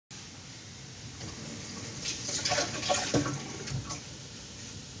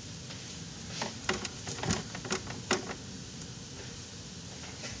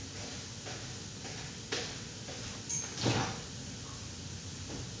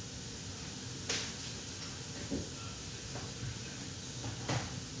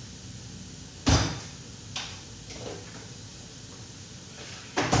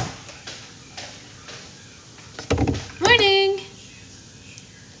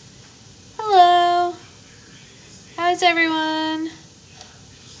minutes, everyone.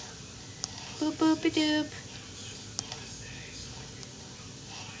 Boop, boop-a-doop.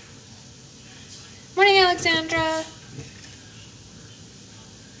 Morning, Alexandra.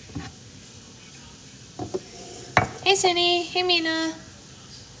 Hey, Cindy. Hey, Mina.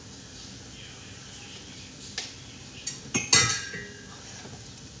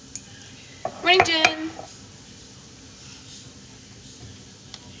 Morning, Jen.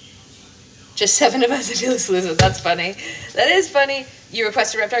 Just 7 of us at Tuscaloosa. That's funny. That is funny. You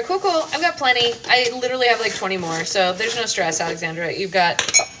requested Reptar. Cool, cool. I've got plenty. I literally have like 20 more, so there's no stress, Alexandra. You've got,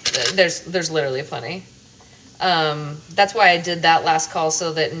 there's literally plenty. That's why I did that last call,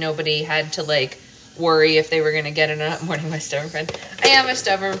 so that nobody had to like worry if they were going to get it or not. Morning, my stubborn friend. I am a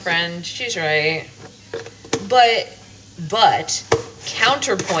stubborn friend. She's right. But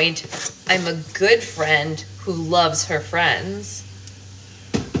counterpoint, I'm a good friend who loves her friends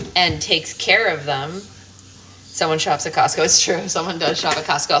and takes care of them. Someone shops at Costco. It's true. Someone does shop at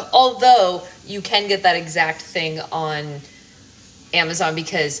Costco. Although you can get that exact thing on Amazon,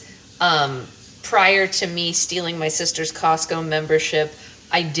 because prior to me stealing my sister's Costco membership,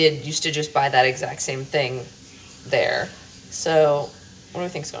 I used to just buy that exact same thing there. So what do we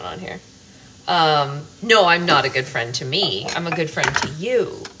think's going on here? No, I'm not a good friend to me. I'm a good friend to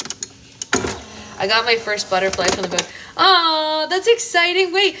you. I got my first butterfly from the book. Oh, that's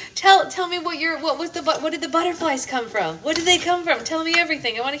exciting. Wait, tell me what did the butterflies come from? What did they come from? Tell me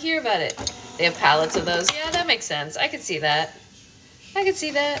everything. I want to hear about it. They have pallets of those. Yeah, that makes sense. I could see that.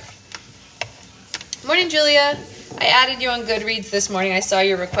 Morning, Julia. I added you on Goodreads this morning. I saw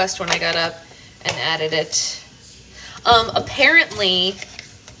your request when I got up and added it. Apparently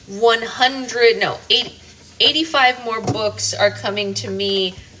 85 more books are coming to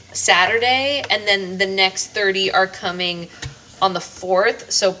me Saturday, and then the next 30 are coming on the 4th.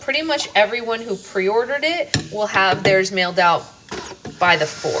 So pretty much everyone who pre-ordered it will have theirs mailed out by the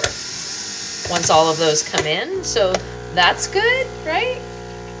 4th once all of those come in. So that's good, right?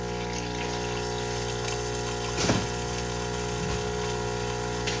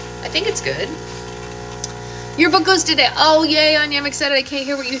 I think it's good. Your book goes today. Oh, yay, Anya. I'm excited. I can't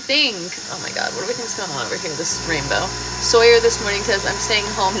hear what you think. Oh, my God. What do we think's going on over here? This rainbow. Sawyer this morning says, I'm staying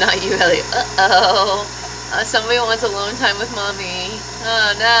home, not you, Ellie. Uh-oh. Somebody wants alone time with mommy.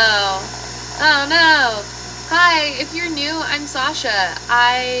 Oh, no. Oh, no. Hi. If you're new, I'm Sasha.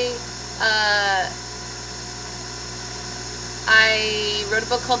 I wrote a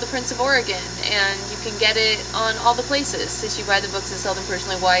book called The Prince of Oregon, and you can get it on all the places. Since you buy the books and sell them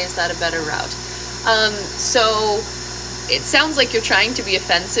personally, why is that a better route? So it sounds like you're trying to be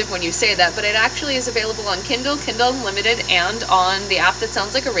offensive when you say that, but it actually is available on Kindle, Kindle Unlimited, and on the app that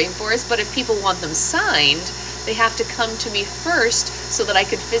sounds like a rainforest. But if people want them signed, they have to come to me first so that I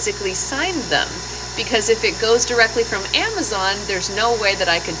could physically sign them. Because if it goes directly from Amazon, there's no way that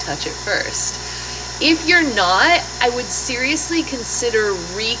I can touch it first. If you're not, I would seriously consider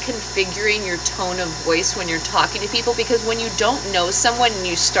reconfiguring your tone of voice when you're talking to people, because when you don't know someone and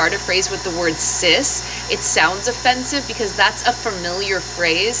you start a phrase with the word sis, it sounds offensive because that's a familiar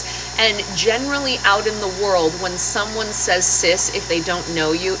phrase. And generally out in the world, when someone says sis, if they don't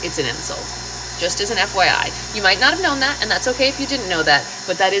know you, it's an insult. Just as an FYI. You might not have known that, and that's okay if you didn't know that,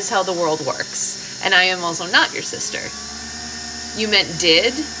 but that is how the world works. And I am also not your sister. You meant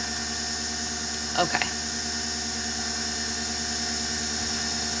did? Okay.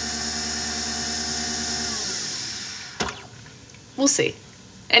 We'll see.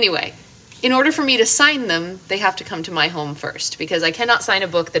 Anyway, in order for me to sign them, they have to come to my home first, because I cannot sign a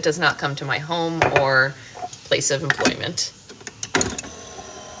book that does not come to my home or place of employment.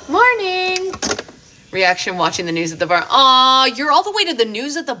 Morning! Reaction watching the news at the bar. Aw, you're all the way to the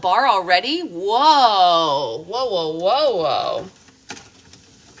news at the bar already? Whoa. Whoa, whoa, whoa, whoa.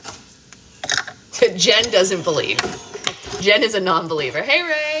 Jen doesn't believe. Jen is a non-believer. Hey,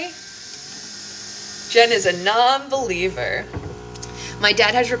 Ray. Jen is a non-believer. My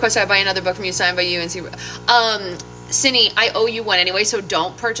dad has requested I buy another book from you, signed by you, and see. Cindy, I owe you one anyway, so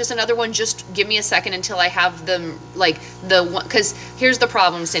don't purchase another one. Just give me a second until I have them, like, the one, because here's the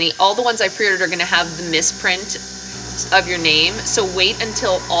problem, Cindy. All the ones I pre-ordered are going to have the misprint of your name, so wait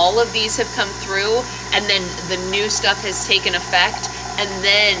until all of these have come through, and then the new stuff has taken effect, and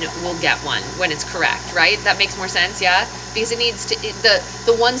then we'll get one when it's correct, right? That makes more sense, yeah? Because it needs to,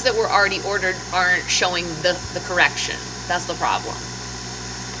 the ones that were already ordered aren't showing the correction. That's the problem.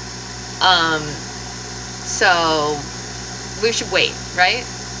 So we should wait, right?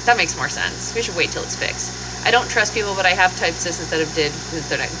 That makes more sense. We should wait till it's fixed. I don't trust people, but I have typed sis instead of did.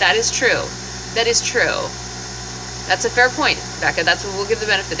 That is true. That is true. That's a fair point, Becca. That's what we'll give the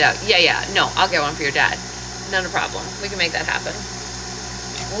benefit of the doubt. Yeah. No, I'll get one for your dad. Not a problem. We can make that happen.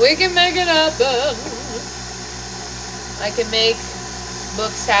 We can make it happen. I can make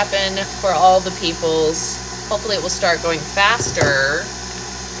books happen for all the peoples. Hopefully it will start going faster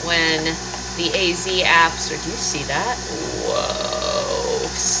when the AZ apps, or do you see that? Whoa,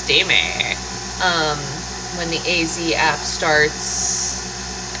 steamy. When the AZ app starts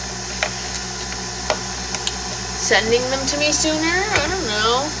sending them to me sooner? I don't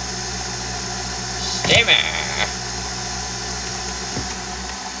know. Steamy.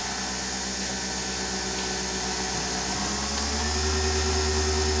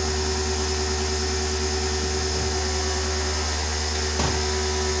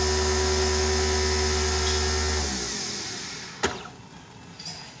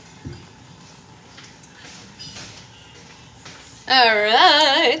 All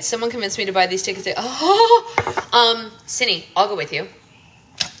right. Someone convinced me to buy these tickets. Cindy, I'll go with you.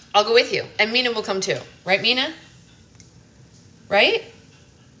 I'll go with you. And Mina will come too. Right, Mina? Right?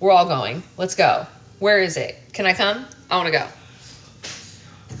 We're all going. Let's go. Where is it? Can I come? I want to go.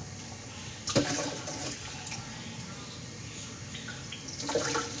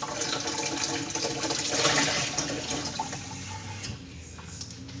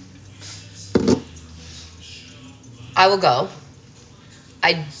 I will go.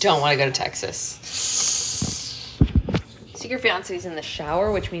 I don't want to go to Texas. Secret Fiancé's in the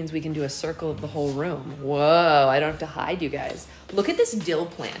shower, which means we can do a circle of the whole room. Whoa, I don't have to hide you guys. Look at this dill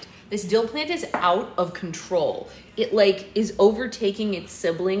plant. This dill plant is out of control. It like is overtaking its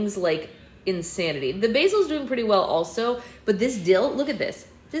siblings like insanity. The basil's doing pretty well also, but this dill, look at this.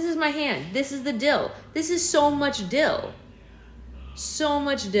 This is my hand. This is the dill. This is so much dill. So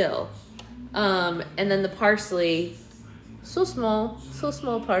much dill. And then the parsley, so small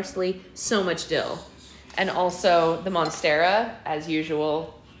parsley, so much dill. And also the Monstera, as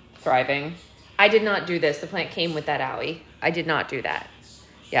usual, thriving. I did not do this. The plant came with that owie. I did not do that.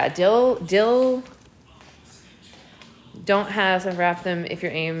 Yeah, dill, don't have to wrap them if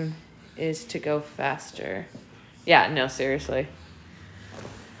your aim is to go faster. Yeah, no, seriously.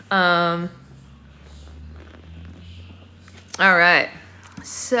 All right.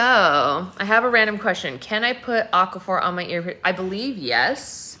 So, I have a random question. Can I put Aquaphor on my ear? I believe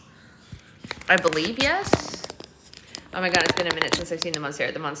yes. I believe yes. Oh my god, it's been a minute since I've seen the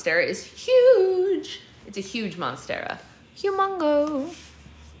Monstera. The Monstera is huge. It's a huge Monstera. Humongo.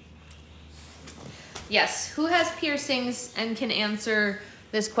 Yes, who has piercings and can answer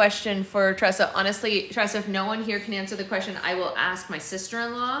this question for Tressa? Honestly, Tressa, if no one here can answer the question, I will ask my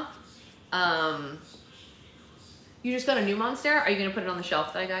sister-in-law. You just got a new Monstera? Are you going to put it on the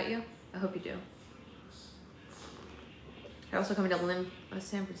shelf that I got you? I hope you do. You're also coming to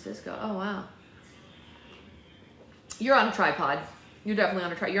San Francisco. Oh, wow. You're on a tripod. You're definitely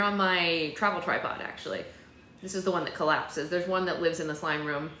on a tripod. You're on my travel tripod, actually. This is the one that collapses. There's one that lives in the slime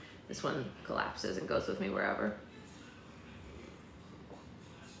room. This one collapses and goes with me wherever.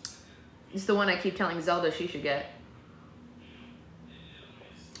 It's the one I keep telling Zelda she should get.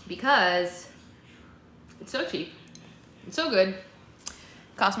 Because it's so cheap. It's so good.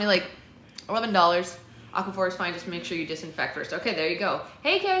 Cost me like $11. Aquaphor is fine, just make sure you disinfect first. Okay, there you go.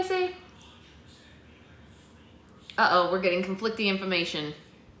 Hey, Casey. Uh-oh, we're getting conflicting information.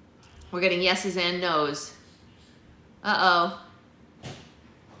 We're getting yeses and nos. Uh-oh.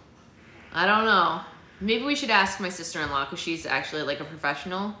 I don't know. Maybe we should ask my sister-in-law, because she's actually like a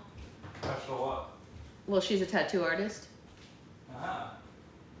professional. Professional what? Well, she's a tattoo artist. Ah.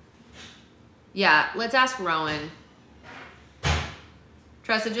 Yeah, let's ask Rowan.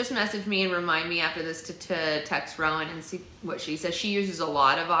 Tressa, just message me and remind me after this to text Rowan and see what she says. She uses a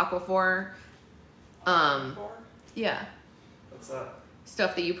lot of Aquaphor. Aquaphor? Yeah. What's that?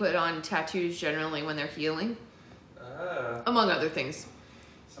 Stuff that you put on tattoos generally when they're healing. Among other things.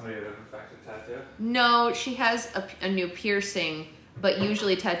 Somebody had an infected tattoo? No, she has a new piercing, but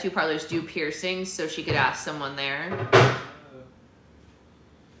usually tattoo parlors do piercings, so she could ask someone there.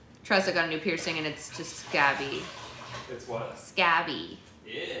 Tressa got a new piercing and it's just scabby. It's what? Scabby.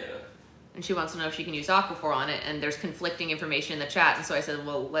 Yeah. And she wants to know if she can use Aquaphor on it, and there's conflicting information in the chat, and so I said,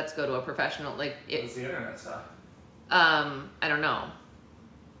 well, let's go to a professional. Like, What's the internet stuff? I don't know.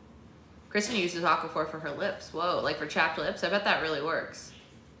 Kristen uses Aquaphor for her lips. Whoa, like for chapped lips? I bet that really works.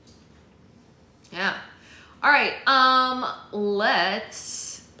 Yeah. All right,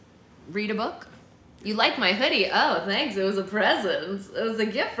 let's read a book. You like my hoodie? Oh, thanks. It was a present. It was a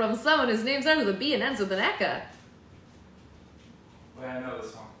gift from someone whose name starts with a B and ends with an Eka. Wait, I know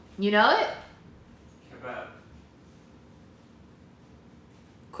this one. You know it? Quebec.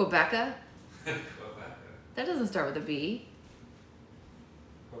 Quebeca? Quebec. That doesn't start with a B.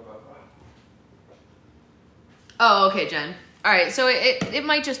 Quebec. Oh, okay, Jen. All right, so it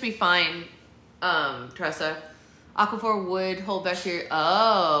might just be fine, Tressa. Aquaphor would hold bacteria.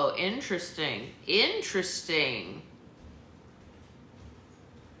 Oh, interesting. Interesting.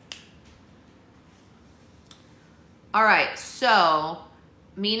 All right, so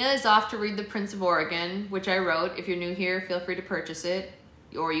Mina is off to read The Prince of Oregon, which I wrote. If you're new here, feel free to purchase it,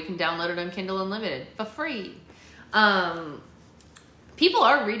 or you can download it on Kindle Unlimited for free. People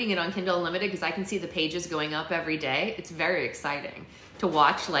are reading it on Kindle Unlimited because I can see the pages going up every day. It's very exciting to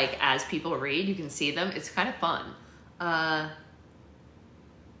watch, like, as people read. You can see them. It's kind of fun.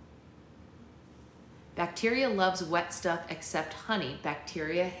 Bacteria loves wet stuff except honey.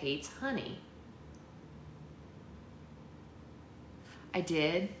 Bacteria hates honey. I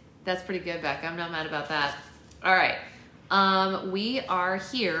did. That's pretty good, Beck. I'm not mad about that. All right. We are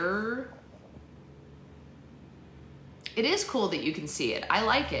here. It is cool that you can see it. I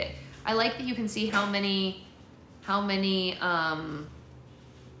like it. I like that you can see how many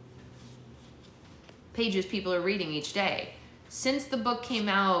pages people are reading each day. Since the book came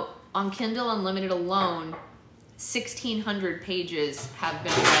out on Kindle Unlimited alone, 1,600 pages have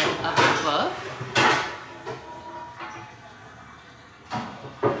been read of the book.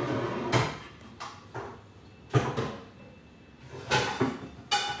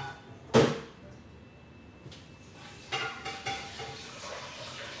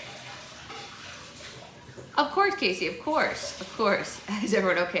 Of course, Casey, of course. Is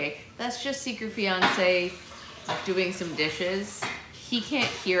everyone okay? That's just Secret Fiance doing some dishes. He can't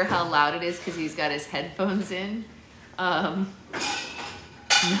hear how loud it is because he's got his headphones in. No,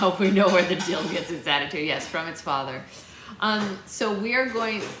 we know where the deal gets its attitude. Yes, from its father. So we are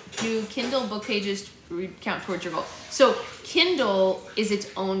going to Kindle book pages count towards your goal. So Kindle is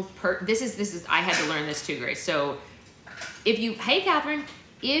its own this is I had to learn this too, Grace. So if you, hey Catherine,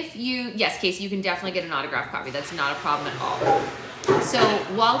 yes, Casey, you can definitely get an autographed copy. That's not a problem at all. So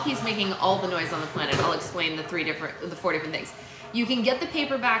while he's making all the noise on the planet, I'll explain the 4 different things. You can get the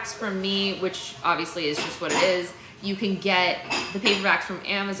paperbacks from me, which obviously is just what it is. You can get the paperbacks from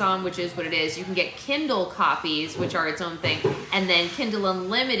Amazon, which is what it is. You can get Kindle copies, which are its own thing. And then Kindle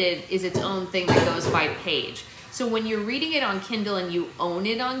Unlimited is its own thing that goes by page. So when you're reading it on Kindle and you own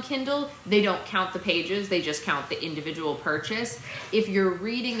it on Kindle, they don't count the pages, they just count the individual purchase. If you're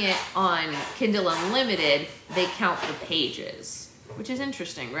reading it on Kindle Unlimited, they count the pages, which is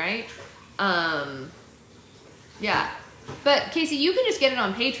interesting, right? Yeah. But Casey, you can just get it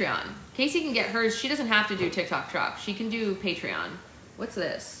on Patreon. Casey can get hers. She doesn't have to do TikTok Shop. She can do Patreon. What's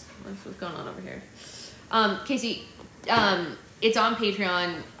this? What's going on over here? Casey, it's on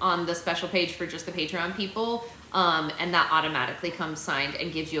Patreon on the special page for just the Patreon people. And that automatically comes signed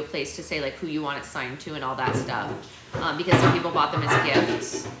and gives you a place to say like who you want it signed to and all that stuff. Because some people bought them as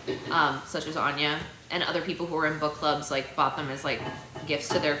gifts, such as Anya, and other people who were in book clubs like bought them as like gifts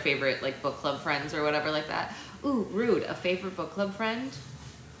to their favorite like book club friends or whatever like that. Ooh, rude. A favorite book club friend?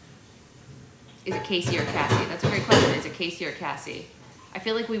 Is it Casey or Cassie? That's a great question. Is it Casey or Cassie? I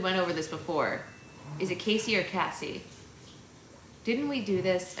feel like we went over this before. Is it Casey or Cassie? Didn't we do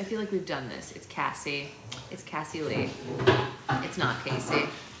this? I feel like we've done this. It's Cassie. It's Cassie Lee. It's not Casey.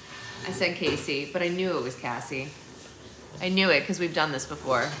 I said Casey, but I knew it was Cassie. I knew it because we've done this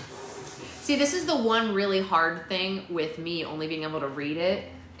before. See, this is the one really hard thing with me only being able to read it,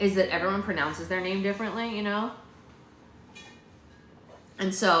 is that everyone pronounces their name differently, you know?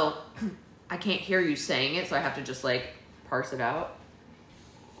 And so I can't hear you saying it, so I have to just like parse it out.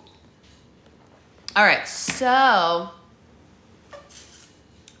 All right, so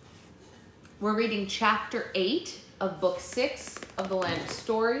we're reading chapter 8 of book 6 of the Land of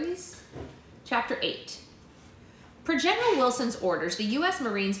Stories. Chapter 8. Per General Wilson's orders, the U.S.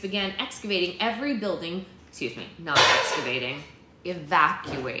 Marines began excavating every building, not excavating,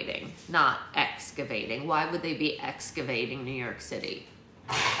 evacuating, not excavating. Why would they be excavating New York City?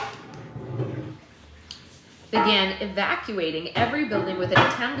 Began evacuating every building within a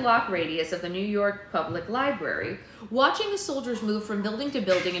 10-block radius of the New York Public Library. Watching the soldiers move from building to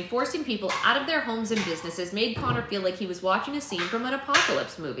building and forcing people out of their homes and businesses made Connor feel like he was watching a scene from an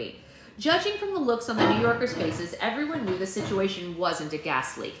apocalypse movie. Judging from the looks on the New Yorkers' faces, everyone knew the situation wasn't a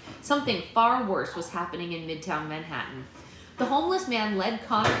gas leak. Something far worse was happening in Midtown Manhattan. The homeless man led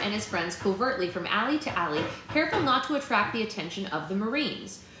Connor and his friends covertly from alley to alley, careful not to attract the attention of the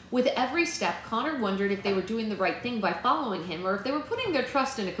Marines. With every step, Connor wondered if they were doing the right thing by following him or if they were putting their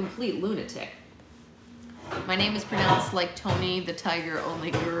trust in a complete lunatic. My name is pronounced like Tony the Tiger,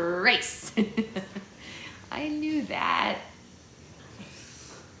 only Grace. I knew that.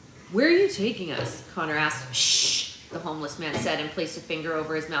 Where are you taking us? Connor asked. Shh, the homeless man said and placed a finger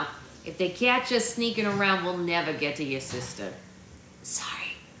over his mouth. If they catch us sneaking around, we'll never get to your sister.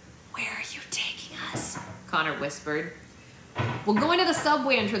 Sorry, where are you taking us? Connor whispered. We're going to the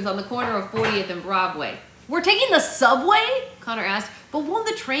subway entrance on the corner of 40th and Broadway. We're taking the subway? Connor asked. But won't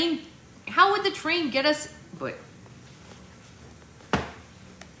the train... How would the train get us... But...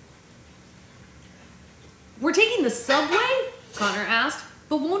 We're taking the subway? Connor asked.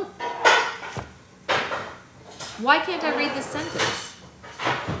 But won't... Why can't I read this sentence?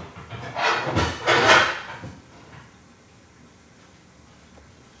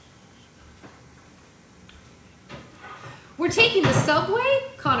 We're taking the subway?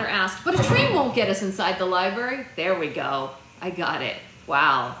 Connor asked. But a train won't get us inside the library. There we go. I got it.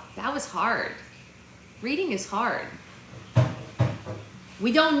 Wow, that was hard. Reading is hard.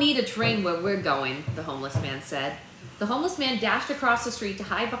 We don't need a train where we're going, the homeless man said. The homeless man dashed across the street to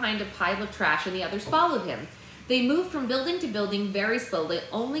hide behind a pile of trash, and the others followed him. They moved from building to building very slowly,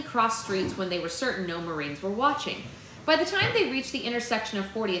 only crossed streets when they were certain no Marines were watching. By the time they reached the intersection of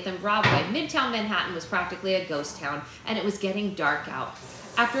 40th and Broadway, Midtown Manhattan was practically a ghost town, and it was getting dark out.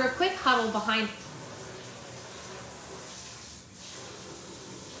 After a quick huddle behind...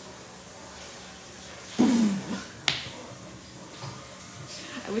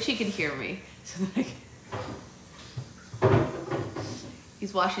 I wish he could hear me. So like,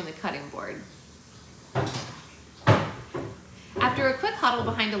 he's washing the cutting board. After a quick huddle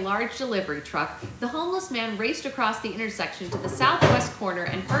behind a large delivery truck, the homeless man raced across the intersection to the southwest corner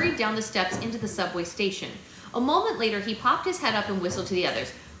and hurried down the steps into the subway station. A moment later, he popped his head up and whistled to the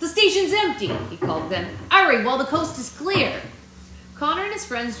others. "The station's empty," he called them. "Hurry while the coast is clear." Connor and his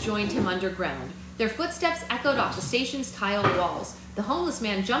friends joined him underground. Their footsteps echoed off the station's tiled walls. The homeless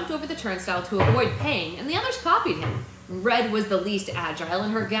man jumped over the turnstile to avoid paying, and the others copied him. Red was the least agile,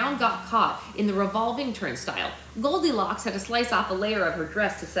 and her gown got caught in the revolving turnstile. Goldilocks had to slice off a layer of her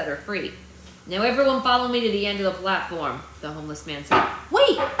dress to set her free. "Now everyone follow me to the end of the platform," the homeless man said.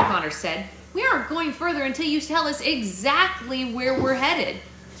 "Wait," Connor said. "We aren't going further until you tell us exactly where we're headed."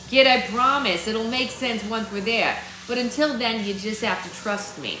 "Kid, I promise, it'll make sense once we're there. But until then, you just have to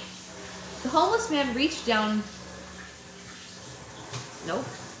trust me." The homeless man reached down... Nope.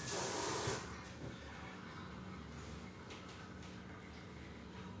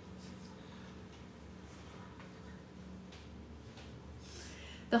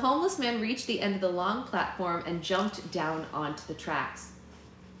 The homeless man reached the end of the long platform and jumped down onto the tracks.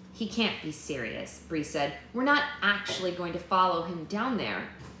 "He can't be serious," Bree said. "We're not actually going to follow him down there,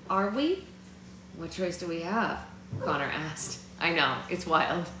 are we?" "What choice do we have?" Connor asked. I know, it's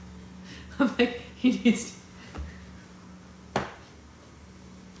wild. I'm like, he needs to...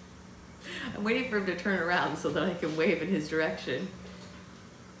 I'm waiting for him to turn around so that I can wave in his direction.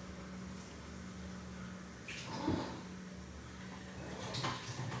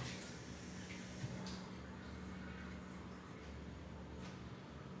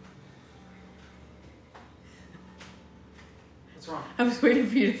 What's wrong? I was waiting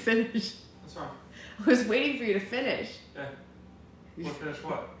for you to finish. What's wrong? I was waiting for you to finish. Yeah. What finish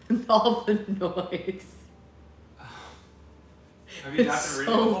what? All the noise. Have you not It's been reading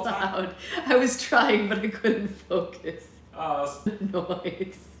so the whole time? loud. I was trying, but I couldn't focus. Oh, The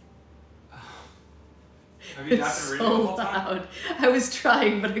noise. have you not It's been reading so the whole time? loud. I was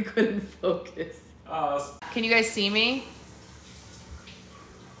trying, but I couldn't focus. Oh, Can you guys see me?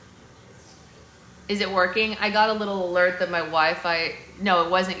 Is it working? I got a little alert that my Wi-Fi... No,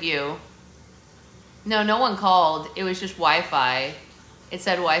 it wasn't you. No, no one called. It was just Wi-Fi. It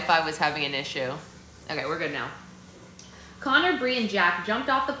said Wi-Fi was having an issue. Okay, we're good now. Connor, Bree, and Jack jumped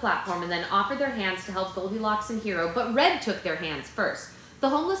off the platform and then offered their hands to help Goldilocks and Hero, but Red took their hands first. The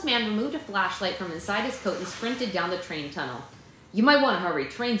homeless man removed a flashlight from inside his coat and sprinted down the train tunnel. "You might want to hurry.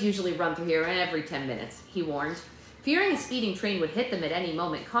 Trains usually run through here every 10 minutes, he warned. Fearing a speeding train would hit them at any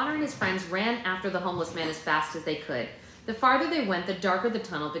moment, Connor and his friends ran after the homeless man as fast as they could. The farther they went, the darker the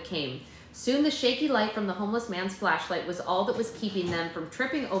tunnel became. Soon the shaky light from the homeless man's flashlight was all that was keeping them from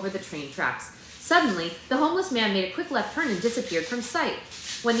tripping over the train tracks. Suddenly, the homeless man made a quick left turn and disappeared from sight.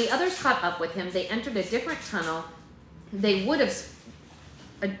 When the others caught up with him, they entered a different tunnel they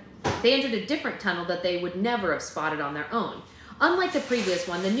entered a different tunnel that they would never have spotted on their own. Unlike the previous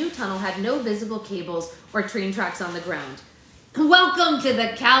one, the new tunnel had no visible cables or train tracks on the ground. "Welcome to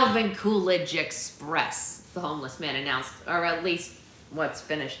the Calvin Coolidge Express," the homeless man announced, or at least what's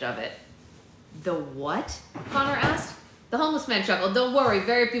finished of it. "The what?" Connor asked. The homeless man chuckled. "Don't worry,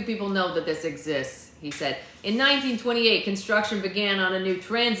 very few people know that this exists," he said. "In 1928, construction began on a new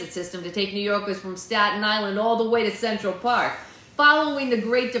transit system to take New Yorkers from Staten Island all the way to Central Park. Following year,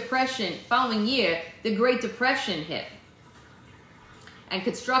 the Great Depression hit. and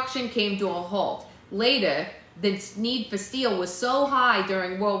construction came to a halt. Later, the need for steel was so high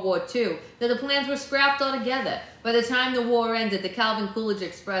during World War II that the plans were scrapped altogether. By the time the war ended, the Calvin Coolidge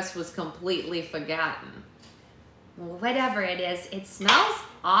Express was completely forgotten. Well, whatever it is, it smells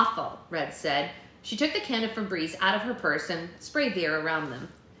awful, Red said. She took the can of Febreze out of her purse and sprayed the air around them.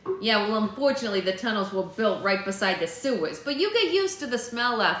 Yeah, well, unfortunately, the tunnels were built right beside the sewers, but you get used to the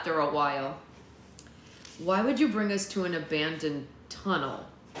smell after a while. Why would you bring us to an abandoned tunnel?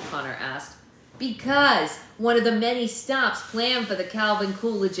 Connor asked. Because one of the many stops planned for the Calvin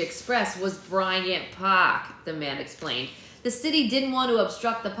Coolidge Express was Bryant Park, the man explained. The city didn't want to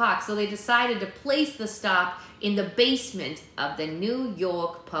obstruct the park, so they decided to place the stop in the basement of the New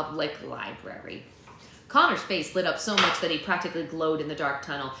York Public Library. Connor's face lit up so much that he practically glowed in the dark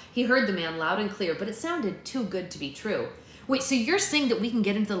tunnel. He heard the man loud and clear, but it sounded too good to be true. Wait, so you're saying that we can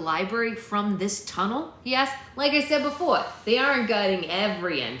get into the library from this tunnel? He asked. Like I said before, they aren't guarding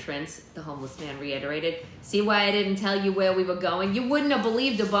every entrance, the homeless man reiterated. See why I didn't tell you where we were going? You wouldn't have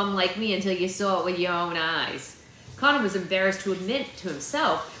believed a bum like me until you saw it with your own eyes. Connor was embarrassed to admit to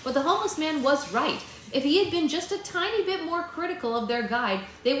himself, but the homeless man was right. If he had been just a tiny bit more critical of their guide,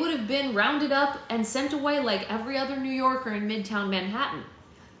 they would have been rounded up and sent away like every other New Yorker in Midtown Manhattan.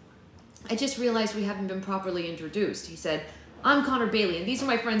 I just realized we haven't been properly introduced, he said. I'm Connor Bailey, and these are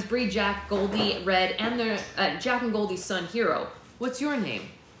my friends Bree, Jack, Goldie, Red, and their Jack and Goldie's son, Hero. What's your name?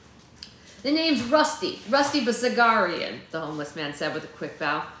 The name's Rusty Basagarian, the homeless man said with a quick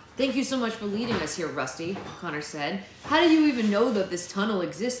bow. Thank you so much for leading us here, Rusty, Connor said. How did you even know that this tunnel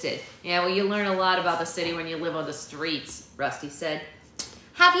existed? Yeah, well, you learn a lot about the city when you live on the streets, Rusty said.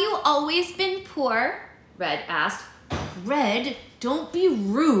 Have you always been poor? Red asked. Red, don't be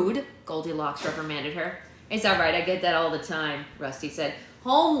rude, Goldilocks reprimanded her. It's all right, I get that all the time, Rusty said.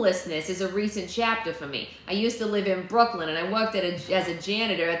 Homelessness is a recent chapter for me. I used to live in Brooklyn, and I worked as a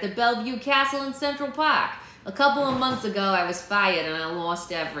janitor at the Bellevue Castle in Central Park. A couple of months ago, I was fired, and I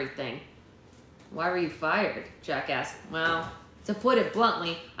lost everything. Why were you fired? Jack asked. Well, to put it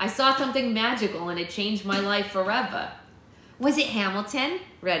bluntly, I saw something magical, and it changed my life forever. Was it Hamilton?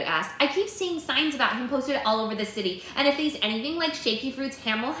 Red asked. I keep seeing signs about him posted all over the city, and if he's anything like Shaky Fruit's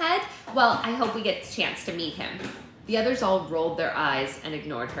Hamilhead, well, I hope we get a chance to meet him. The others all rolled their eyes and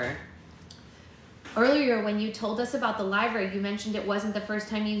ignored her. Earlier, when you told us about the library, you mentioned it wasn't the first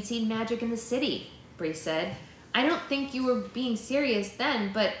time you'd seen magic in the city, Bree said. I don't think you were being serious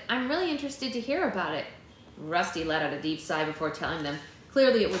then, but I'm really interested to hear about it. Rusty let out a deep sigh before telling them.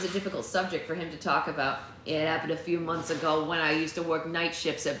 Clearly, it was a difficult subject for him to talk about. It happened a few months ago when I used to work night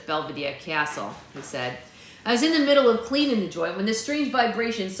shifts at Belvedere Castle, he said. I was in the middle of cleaning the joint when this strange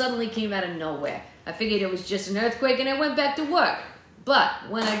vibration suddenly came out of nowhere. I figured it was just an earthquake and I went back to work. But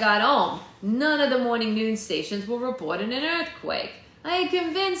when I got home, none of the morning news stations were reporting an earthquake. I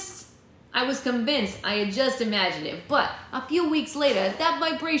was convinced I had just imagined it, but a few weeks later, that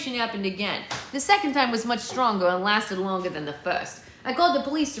vibration happened again. The second time was much stronger and lasted longer than the first. I called the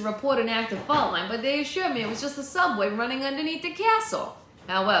police to report an active fault line, but they assured me it was just the subway running underneath the castle.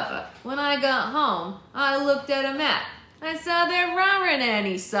 However, when I got home, I looked at a map. I saw there weren't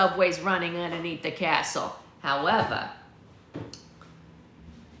any subways running underneath the castle. However,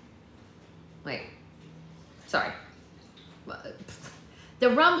 the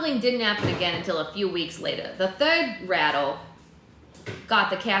rumbling didn't happen again until a few weeks later. The third rattle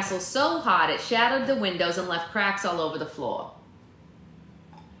got the castle so hot it shattered the windows and left cracks all over the floor.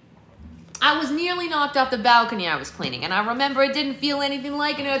 I was nearly knocked off the balcony I was cleaning, and I remember it didn't feel anything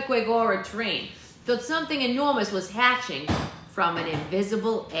like an earthquake or a train. Felt something enormous was hatching from an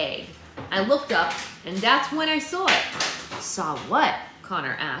invisible egg. I looked up, and that's when I saw it. Saw what?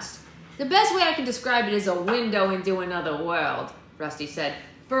 Connor asked. The best way I can describe it is a window into another world, Rusty said.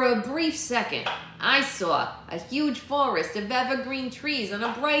 For a brief second, I saw a huge forest of evergreen trees and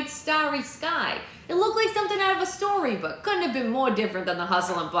a bright, starry sky. It looked like something out of a storybook. Couldn't have been more different than the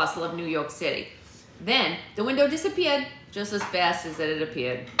hustle and bustle of New York City. Then, the window disappeared just as fast as it had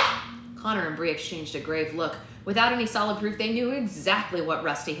appeared. Connor and Bree exchanged a grave look. Without any solid proof, they knew exactly what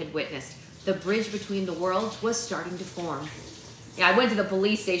Rusty had witnessed. The bridge between the worlds was starting to form. Yeah, I went to the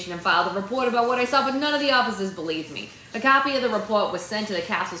police station and filed a report about what I saw, but none of the officers believed me. A copy of the report was sent to the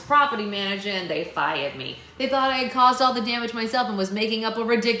castle's property manager, and they fired me. They thought I had caused all the damage myself and was making up a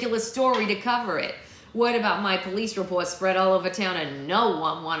ridiculous story to cover it. Word about my police report spread all over town, and no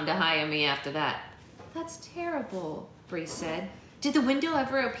one wanted to hire me after that. That's terrible, Bree said. Did the window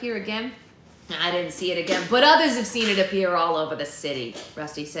ever appear again? I didn't see it again, but others have seen it appear all over the city,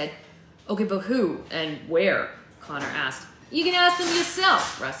 Rusty said. Okay, but who and where? Connor asked. You can ask them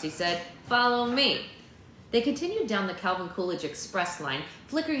yourself, Rusty said. Follow me. They continued down the Calvin Coolidge Express line,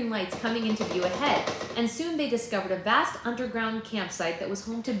 flickering lights coming into view ahead, and soon they discovered a vast underground campsite that was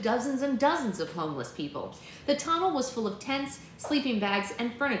home to dozens and dozens of homeless people. The tunnel was full of tents, sleeping bags,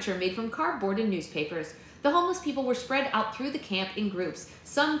 and furniture made from cardboard and newspapers. The homeless people were spread out through the camp in groups.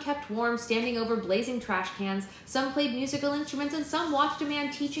 Some kept warm, standing over blazing trash cans, some played musical instruments, and some watched a man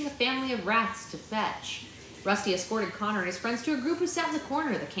teaching a family of rats to fetch. Rusty escorted Connor and his friends to a group who sat in the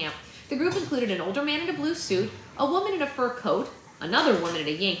corner of the camp. The group included an older man in a blue suit, a woman in a fur coat, another woman in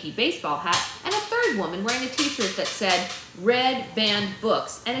a Yankee baseball hat, and a third woman wearing a t-shirt that said Red Band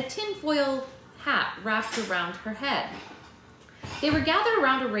Books and a tinfoil hat wrapped around her head. They were gathered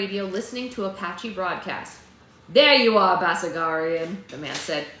around a radio listening to Apache broadcast. "There you are, Basagarian," the man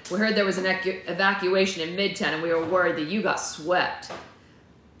said. "We heard there was an evacuation in Midtown and we were worried that you got swept."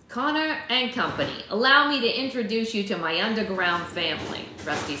 "Connor and company, allow me to introduce you to my underground family,"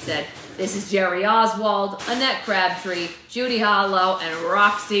 Rusty said. "This is Jerry Oswald, Annette Crabtree, Judy Harlow, and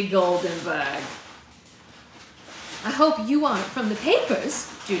Roxy Goldenberg." "I hope you aren't from the papers,"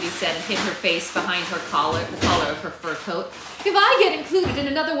 Judy said and hid her face behind her collar, the collar of her fur coat. "If I get included in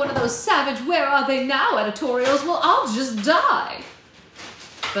another one of those savage Where Are They Now editorials, well, I'll just die."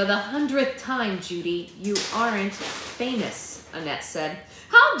 "For the 100th time, Judy, you aren't famous," Annette said.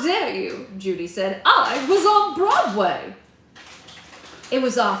 "How dare you?" Judy said. "I was on Broadway." "It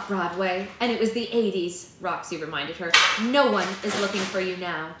was off Broadway, and it was the 80s, Roxy reminded her. "No one is looking for you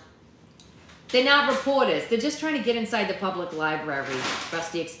now." "They're not reporters. They're just trying to get inside the public library,"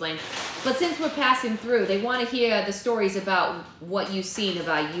 Rusty explained. "But since we're passing through, they want to hear the stories about what you've seen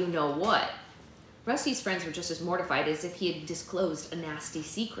about you-know-what." Rusty's friends were just as mortified as if he had disclosed a nasty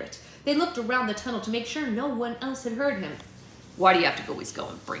secret. They looked around the tunnel to make sure no one else had heard him. "Why do you have to always go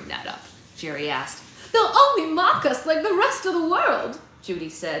and bring that up?" Jerry asked. "They'll only mock us like the rest of the world," Judy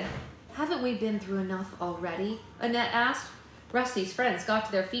said. "Haven't we been through enough already?" Annette asked. Rusty's friends got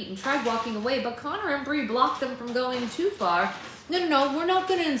to their feet and tried walking away, but Connor and Bree blocked them from going too far. No, we're not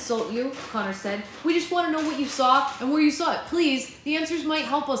going to insult you," Connor said. "We just want to know what you saw and where you saw it. Please, the answers might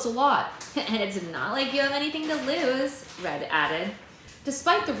help us a lot." "And it's not like you have anything to lose," Red added.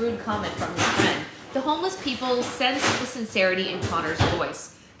 Despite the rude comment from his friend, the homeless people sensed the sincerity in Connor's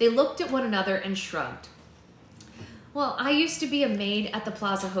voice. They looked at one another and shrugged. "Well, I used to be a maid at the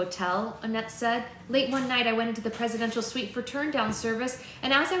Plaza Hotel," Annette said. "Late one night, I went into the presidential suite for turn-down service,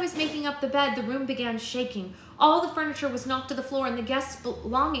 and as I was making up the bed, the room began shaking. All the furniture was knocked to the floor, and the guests'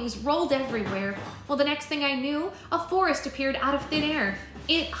 belongings rolled everywhere. Well, the next thing I knew, a forest appeared out of thin air.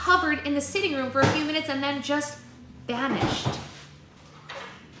 It hovered in the sitting room for a few minutes and then just vanished."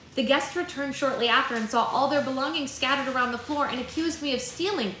 The guests returned shortly after and saw all their belongings scattered around the floor and accused me of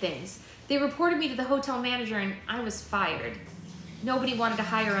stealing things. They reported me to the hotel manager and I was fired. Nobody wanted to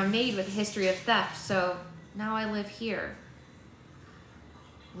hire a maid with a history of theft, so now I live here.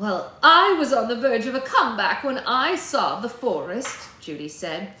 "Well, I was on the verge of a comeback when I saw The Forest," Judy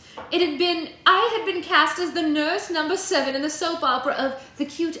said. I had been cast as the nurse number 7 in the soap opera of The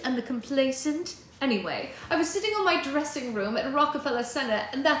Cute and the Complacent. Anyway, I was sitting on my dressing room at Rockefeller Center,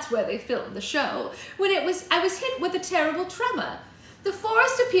 and that's where they filmed the show, when I was hit with a terrible tremor. The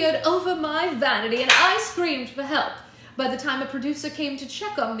forest appeared over my vanity, and I screamed for help. By the time a producer came to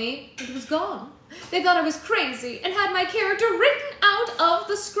check on me, it was gone. They thought I was crazy and had my character written out of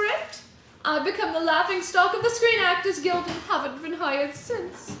the script. I've become the laughingstock of the Screen Actors Guild and haven't been hired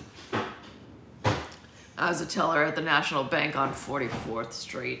since." "I was a teller at the National Bank on 44th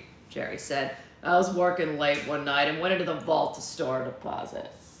Street, Jerry said. "I was working late one night and went into the vault to store a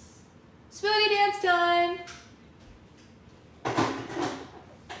deposit." "Spooky dance time!"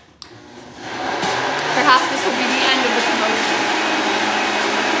 Perhaps this will be the end of the commotion.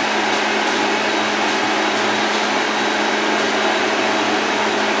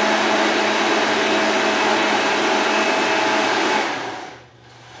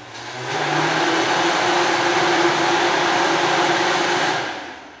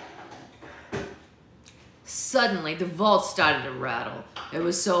 Suddenly, the vault started to rattle. It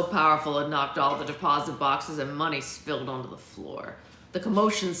was so powerful it knocked all the deposit boxes and money spilled onto the floor. The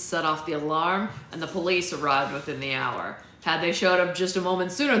commotion set off the alarm, and the police arrived within the hour. Had they showed up just a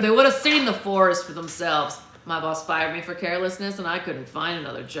moment sooner, they would have seen the forest for themselves. My boss fired me for carelessness, and I couldn't find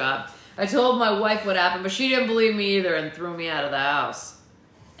another job. I told my wife what happened, but she didn't believe me either and threw me out of the house.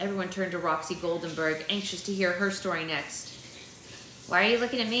 Everyone turned to Roxy Goldenberg, anxious to hear her story next. "Why are you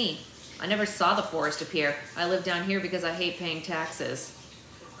looking at me? I never saw the forest appear. I live down here because I hate paying taxes."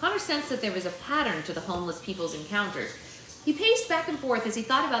 Connor sensed that there was a pattern to the homeless people's encounters. He paced back and forth as he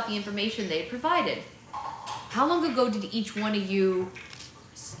thought about the information they had provided. "How long ago did each one of you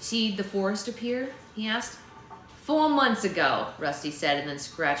see the forest appear?" he asked. 4 months ago, Rusty said, and then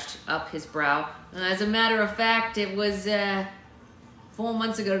scratched up his brow. As a matter of fact, it was 4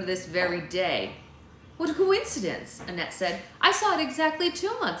 months ago to this very day. What a coincidence, Annette said. I saw it exactly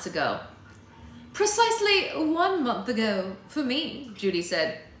 2 months ago. Precisely 1 month ago for me, Judy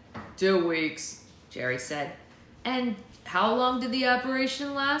said. 2 weeks, Jerry said. And how long did the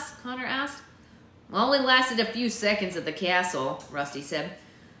operation last? Connor asked. Only lasted a few seconds at the castle, Rusty said.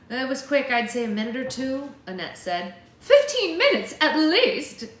 It was quick, I'd say a minute or two, Annette said. 15 minutes at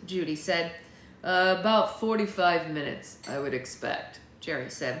least, Judy said. About 45 minutes, I would expect, Jerry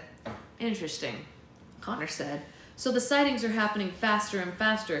said. Interesting, Connor said. So the sightings are happening faster and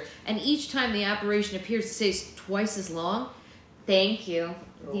faster, and each time the apparition appears to stay twice as long? Thank you.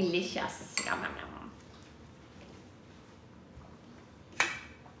 Oh. Delicious. Yum, yum, yum.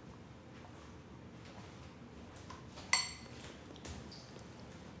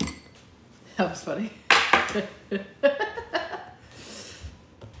 That was funny.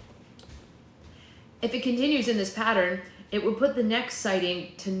 If it continues in this pattern, it would put the next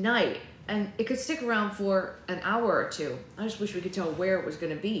sighting tonight, and it could stick around for an hour or two. I just wish we could tell where it was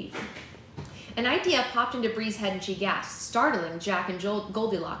going to be. An idea popped into Bree's head and she gasped, startling Jack and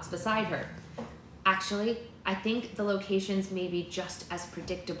Goldilocks beside her. Actually, I think the locations may be just as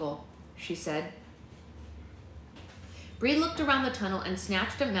predictable, she said. Bree looked around the tunnel and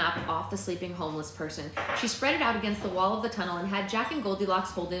snatched a map off the sleeping homeless person. She spread it out against the wall of the tunnel and had Jack and Goldilocks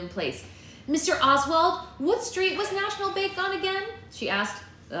hold it in place. Mr. Oswald, what street was National Bank on again? She asked.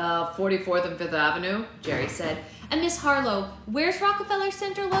 44th and 5th Avenue, Jerry said. And Miss Harlow, where's Rockefeller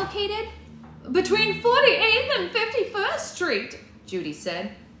Center located? Between 48th and 51st Street, Judy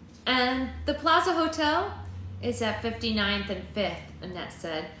said. And the Plaza Hotel? It's at 59th and 5th, Annette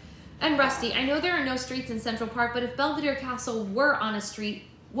said. And Rusty, I know there are no streets in Central Park, but if Belvedere Castle were on a street,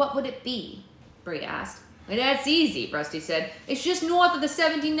 what would it be? Bree asked. Well, that's easy, Rusty said. It's just north of the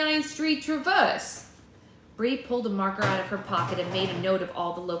 79th Street Traverse. Bree pulled a marker out of her pocket and made a note of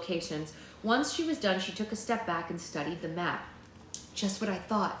all the locations. Once she was done, she took a step back and studied the map. Just what I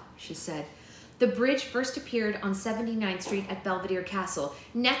thought, she said. The bridge first appeared on 79th Street at Belvedere Castle.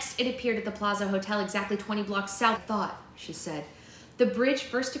 Next, it appeared at the Plaza Hotel exactly 20 blocks south. I thought, she said. The bridge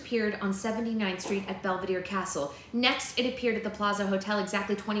first appeared on 79th Street at Belvedere Castle. Next, it appeared at the Plaza Hotel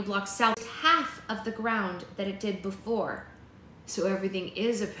exactly 20 blocks south, half of the ground that it did before. So everything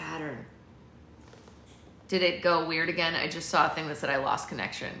is a pattern. Did it go weird again? I just saw a thing that said I lost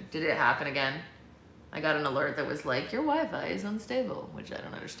connection. Did it happen again? I got an alert that was like, your Wi-Fi is unstable, which I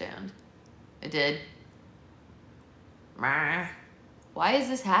don't understand. It did. Why is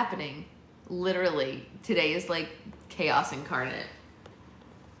this happening? Literally, today is like chaos incarnate.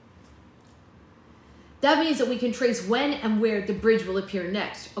 That means that we can trace when and where the bridge will appear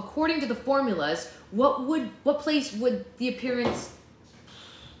next. According to the formulas, what place would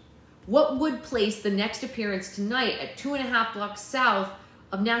place the next appearance tonight at 2.5 blocks south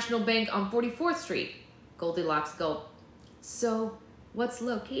of National Bank on 44th Street? Goldilocks gulped. So, what's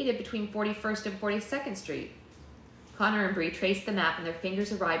located between 41st and 42nd Street? Connor and Bree traced the map and their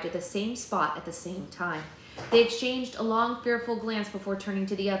fingers arrived at the same spot at the same time. They exchanged a long, fearful glance before turning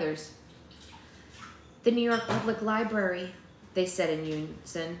to the others. The New York Public Library, they said in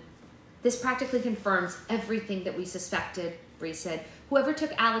unison. This practically confirms everything that we suspected, Bree said. Whoever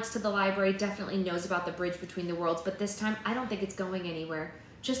took Alex to the library definitely knows about the bridge between the worlds, but this time I don't think it's going anywhere.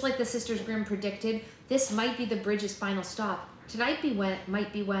 Just like the Sisters Grimm predicted, this might be the bridge's final stop. Tonight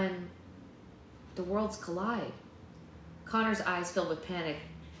might be when the worlds collide. Connor's eyes filled with panic.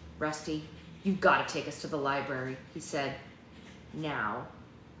 Rusty, you've got to take us to the library, he said. Now.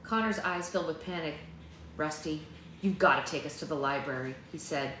 Connor's eyes filled with panic. Rusty, you've got to take us to the library, he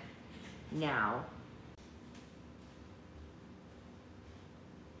said. Now.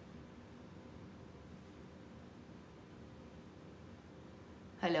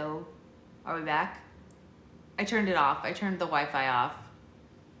 Hello? Are we back? I turned it off. I turned the Wi-Fi off.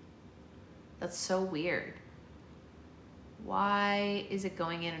 That's so weird. Why is it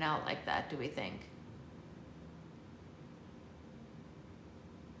going in and out like that, do we think?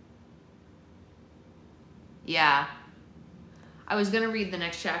 Yeah. I was gonna read the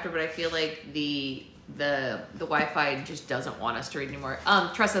next chapter, but I feel like the Wi-Fi just doesn't want us to read anymore.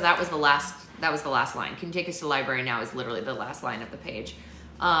 Tressa, that was the last line. Can you take us to the library now is literally the last line of the page.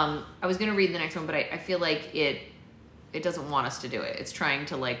 I was gonna read the next one, but I feel like it doesn't want us to do it. It's trying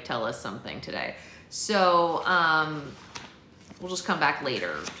to like tell us something today. So we'll just come back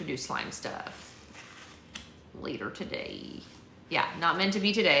later to do slime stuff. Later today. Yeah, not meant to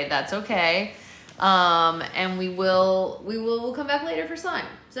be today. That's okay. And we'll come back later for slime.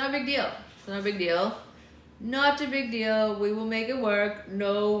 It's not a big deal. It's not a big deal. Not a big deal. We will make it work.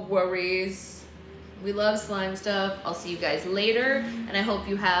 No worries. We love slime stuff. I'll see you guys later, and I hope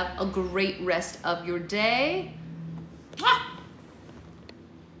you have a great rest of your day. Mwah!